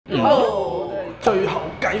最後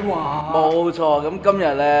計劃。冇錯，咁今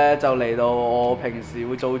日咧就嚟到我平時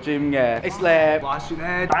會做 gym 嘅 FT.Exlab。話説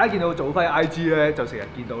咧，大家見到祖輝 IG 咧，就成日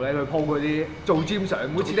見到咧佢 po 嗰啲做 gym 相，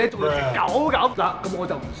每次咧做到隻狗咁。嗱，咁我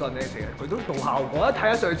就唔信咧，成日佢都做效果。一睇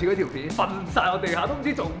下上次嗰條片，瞓曬我地下都唔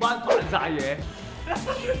知做唔翻，扮曬嘢。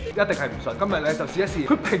一定係唔信。今日咧就試一試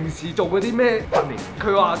佢平時做嗰啲咩訓練。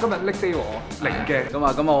佢話今日 LEGDAY 喎，零嘅。咁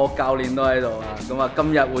我教練都喺度啊。咁啊，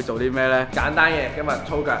今日會做啲咩咧？簡單嘅，今日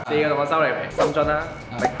操腳，第二個動作收嚟皮，深蹲啦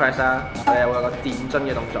 ，leg press 啦，我哋會有個墊樽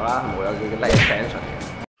嘅動作啦，會有叫 leg extension 嘅。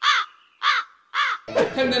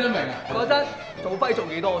聽唔聽得明啊？講真，做輝做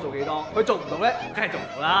幾多我做幾多，佢做唔到咧，梗係做唔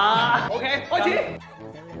到啦。OK， 開始。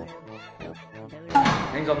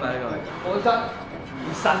輕鬆啦呢講真，熱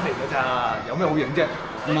身嚟㗎咋，有咩好影啫？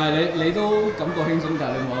唔係你都感覺輕鬆，但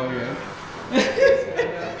係你冇去樣。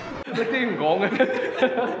呢啲唔講嘅。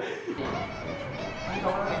輕鬆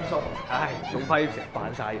啦，輕鬆。唉，做輝成日扮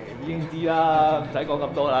曬嘢，已經知啦，唔使講咁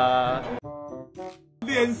多啦。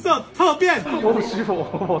臉色特變，好舒服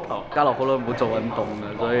喎個頭。家樂好耐冇做運動啦，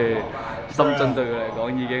所以深蹲對佢嚟講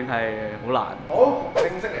已經係好難。好，正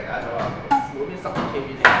式嚟㗎，做啦，每邊10 kg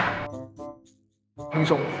輕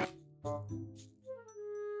鬆。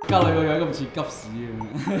家樂個樣咁似急屎咁。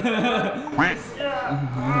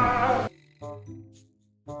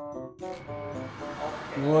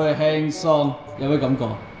會輕鬆，有咩感覺？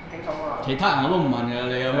其他人我都唔問嘅，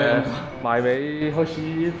你有咩感覺？埋尾開始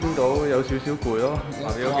feel 到有少少攰咯，埋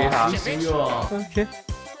尾嗰幾下。少喎。OK。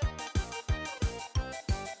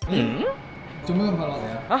做咩咁快落嚟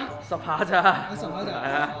啊？啊，10下咋？10下咋？係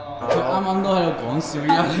啊。佢啱啱都喺度講笑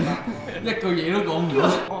一句嘢都講唔到。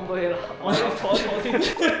講唔到嘢啦，我坐一坐先。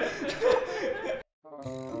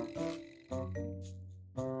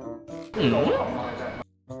老頭啊真係。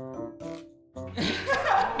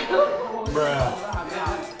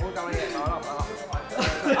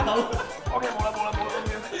OK， 冇啦。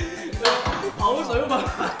口水問題，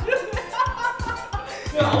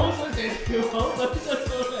口水成條口水出咗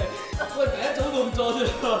嚟，喂，第一組動作啫，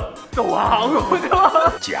做效果啫嘛。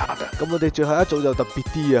假嘅。咁我哋最後一組就特別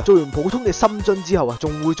啲啊，做完普通嘅深蹲之後啊，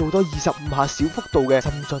仲會做多25下小幅度嘅深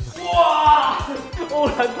蹲啊。哇，好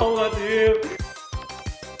撚痛啊屌！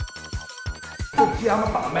都唔知啱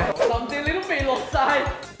啱扮咩，甚至你都未落晒。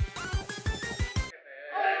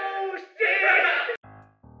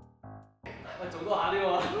喂，做多下啲喎。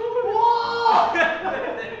哇！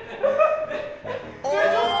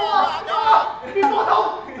變波頭，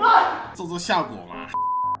做效果嘛。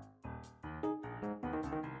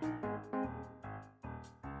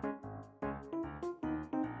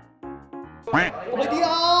快啲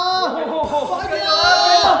啊！快啲啊！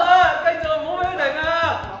繼續唔好俾佢停啊！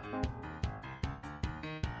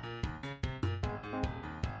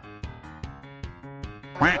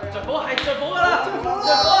着火係着火㗎啦！着火5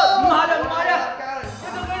下就5下啫！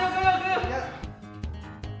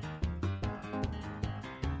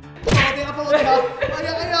繼續！放我哋啊！哎呀，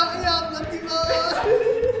唔撚掂啦！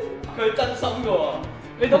佢真心㗎喎，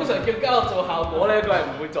你通常叫家樂做效果咧，佢係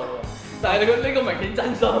唔會做嘅，但係佢呢個明顯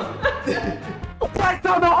真心。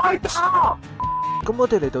咁我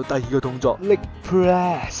哋嚟到第二個動作 leg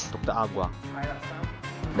press， 讀得啱啩？係啦，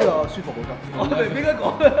呢個舒服好多。我哋唔應該講。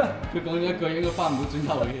佢講咗一句應該翻唔到轉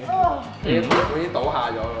頭嘅嘢。我已經倒下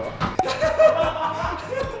咗咯。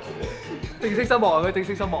正式失望啊！佢正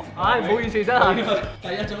式失望。唉，唔好意思真係。第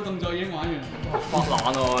一組動作已經玩完。發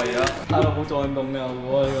懶喎而家，太耐冇做運動嘅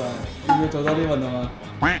我呢個，要唔要做多啲運動啊？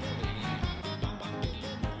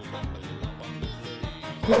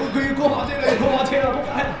佢要過馬車，你過馬車啦！仆街！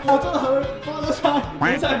我真係花咗晒，冇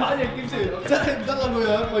晒反應點算？真係唔得啦個樣，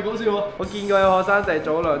唔係講笑喎！我見過有學生就係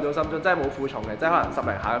做咗2組深蹲，真係冇負重嘅，即係可能10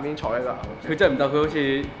零下咁樣坐喺度。佢真係唔得，佢好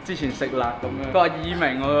似之前食辣咁樣。佢話耳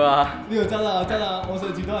鳴喎，佢話。呢個真啊！我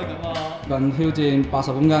上次都係咁啊！能挑戰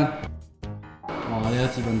80公斤。哇！呢一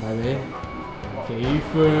次問題俾幾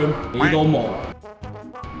firm， 幾多毛？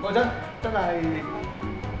講真係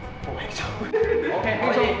冇氣做。OK， 輕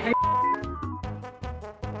鬆。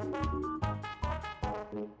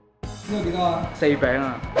呢個幾多啊？4餅啊，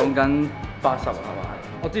講緊80係嘛？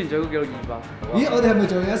我之前最高記錄200。咦？我哋係咪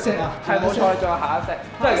仲有一 set 啊？係冇錯，仲有下一 set。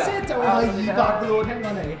下一 set 就係200嘅喎，聽講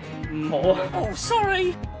你。唔好啊。Oh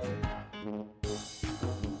sorry。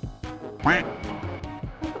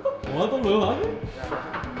我都2下。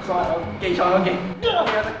記錯咗。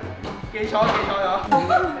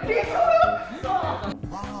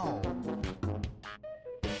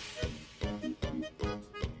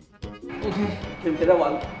OK， 企唔企得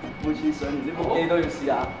穩？每次上完呢部機都要試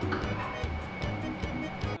下。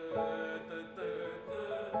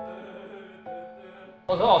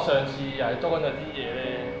我想我上次又係捉緊咗啲嘢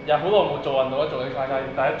咧，又好耐冇做運動啦，做啲快第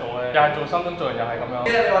一做咧，又係做深蹲做人又係咁樣。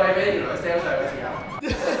你話你俾條女 sell 上嘅時候，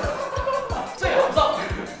即係鹹濕。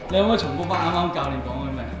你可唔可以重複翻啱啱教練講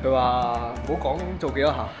嘅咩？佢話唔好講做幾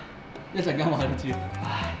多下，一陣間話你知。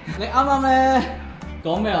唉，你啱啱咧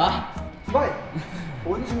講咩話？喂，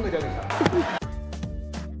本村嘅啫其實。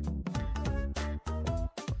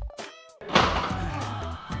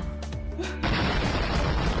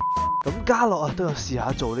咁嘉樂啊都有試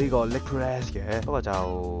下做呢個 leg press 嘅，不過就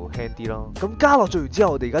輕啲咯。咁嘉樂做完之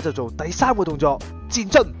後，我哋而家就做第3個動作前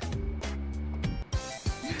進。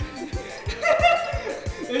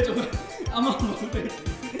你做咩？啱啱冇地。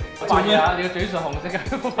扮嘢啊！你個嘴唇紅色嘅。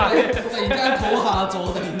突然間坐下坐，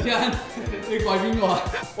突然之間你跪邊個啊？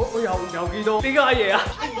我又見到呢家嘢啊！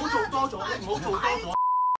你唔好做多咗，你唔好做多咗。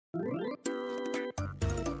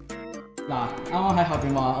嗱，啱啱喺後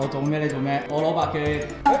邊話我做咩你做咩，我攞8K，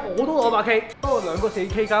我都攞8K，不過2個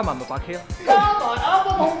4K 加埋咪8K 咯。加埋啱啱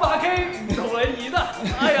好8K，唔同你演啊！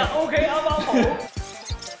哎呀 ，OK 啱啱好。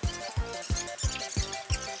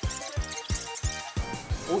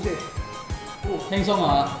好似輕鬆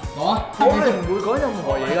啊，講啊！我哋唔會講任何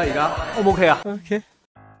嘢㗎，而家 O 唔 OK 啊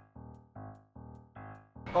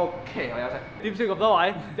 ？OK， 我休息。點算咁多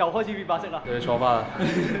位？又開始變白色啦。你坐翻啦。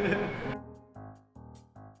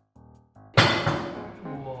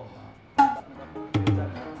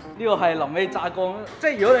呢個係臨尾炸光，即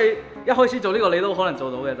係如果你一開始做呢個你都可能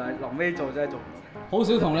做到嘅，但係臨尾做真係做唔到。好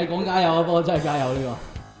少同你講加油啊，不過真係加油呢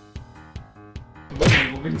個。做乜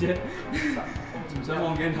冇邊啫？唔想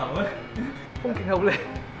望鏡頭咩？風景好靚。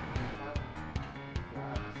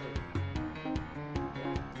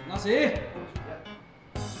嗱屎！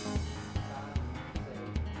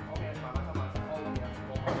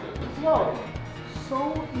哇 ，so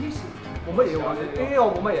easy， 冇乜嘢玩嘅，我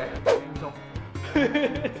冇乜嘢，輕鬆。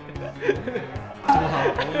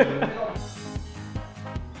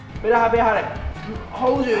做效果俾下嚟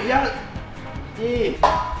 ，hold 住1、2、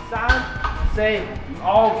3、4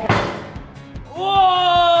 ，OK。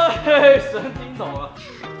哇！上天堂啊！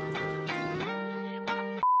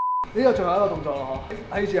呢個最後一個動作咯，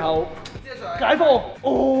嗬，係時候解放。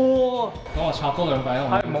哦，等我插多2幣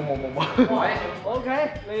啊！冇。OK，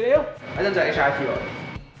嚟了。一陣就 HIT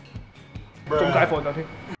喎，仲解放咗添。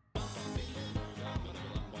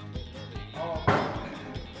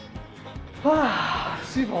啊，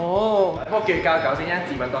舒服。不過叫你教9先，1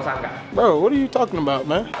自問多3格。Bro, what are you talking about,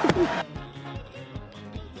 man?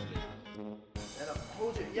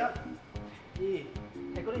 hold 住1、2，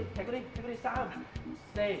踢嗰啲3、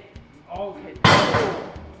4 ，OK。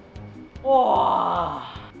哇，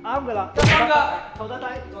啱㗎啦，啱㗎，頭低低，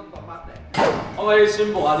進度8地。可唔可以宣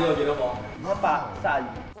佈下呢個幾多磅？132。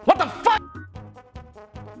What the fuck?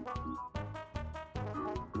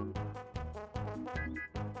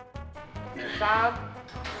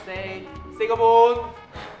 3、4個半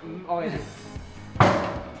，5 OK。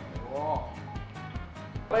哇！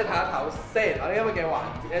我哋睇下頭先，我哋今日嘅環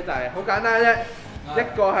節咧就係好簡單啫，一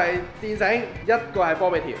個係戰繩，一個係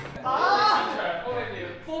波比條。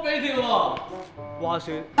波比跳喎！話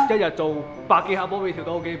說一日做100幾下波比跳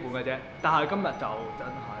都好基本嘅啫，但係今日就真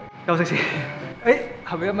係休息先。誒，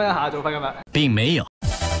係咪1蚊1下做翻今日？並沒有。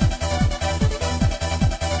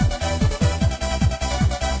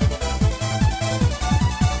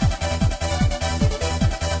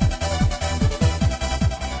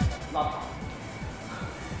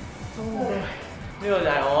呢個就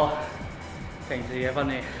係我平時嘅訓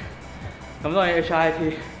練。咁當然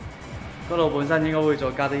HIT 嗰度本身應該會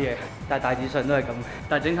再加啲嘢，但係大致上都係咁。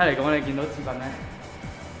但係整體嚟講，你見到視頻咧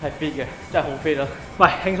係 fit 嘅，真係好 fit 咯。喂，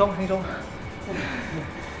輕鬆。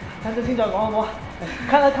等陣先再講好唔好啊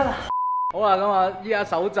？cut 啦！好啦，咁啊，依家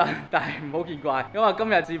手震，但係唔好見怪。咁啊，今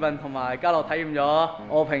日志斌同埋嘉樂體驗咗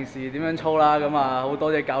我平時點樣操啦。咁啊，好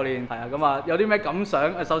多謝教練。係啊，咁啊，有啲咩感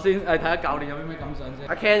想？首先睇下教練有啲咩感想先。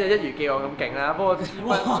阿 Ken 就一如既往咁勁啦，不過志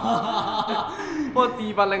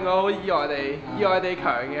斌令我好意外地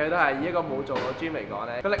強嘅，佢都係以一個冇做過 gym 嚟講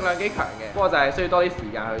咧，個力量幾強嘅。不過就係需要多啲時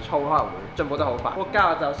間去操，可能會進步得好快。不過嘉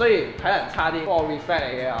樂就雖然體能差啲，不過我 respect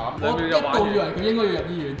你嘅嗬。我一度以為佢應該要入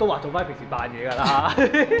醫院，都話做翻平時扮嘢㗎啦。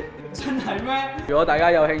真係咩？如果大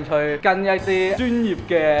家有興趣跟一啲專業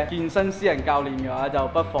嘅健身私人教練嘅話，就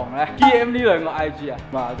不妨咧 DM 呢2個 IG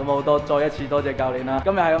啊。咁好多，再一次多謝教練啦。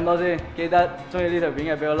今日係咁多先，記得中意呢條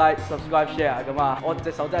片嘅俾個 like、subscribe、share 咁啊。我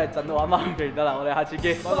隻手真係震到啱啱唔記得啦，我哋下次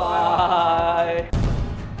見，拜拜。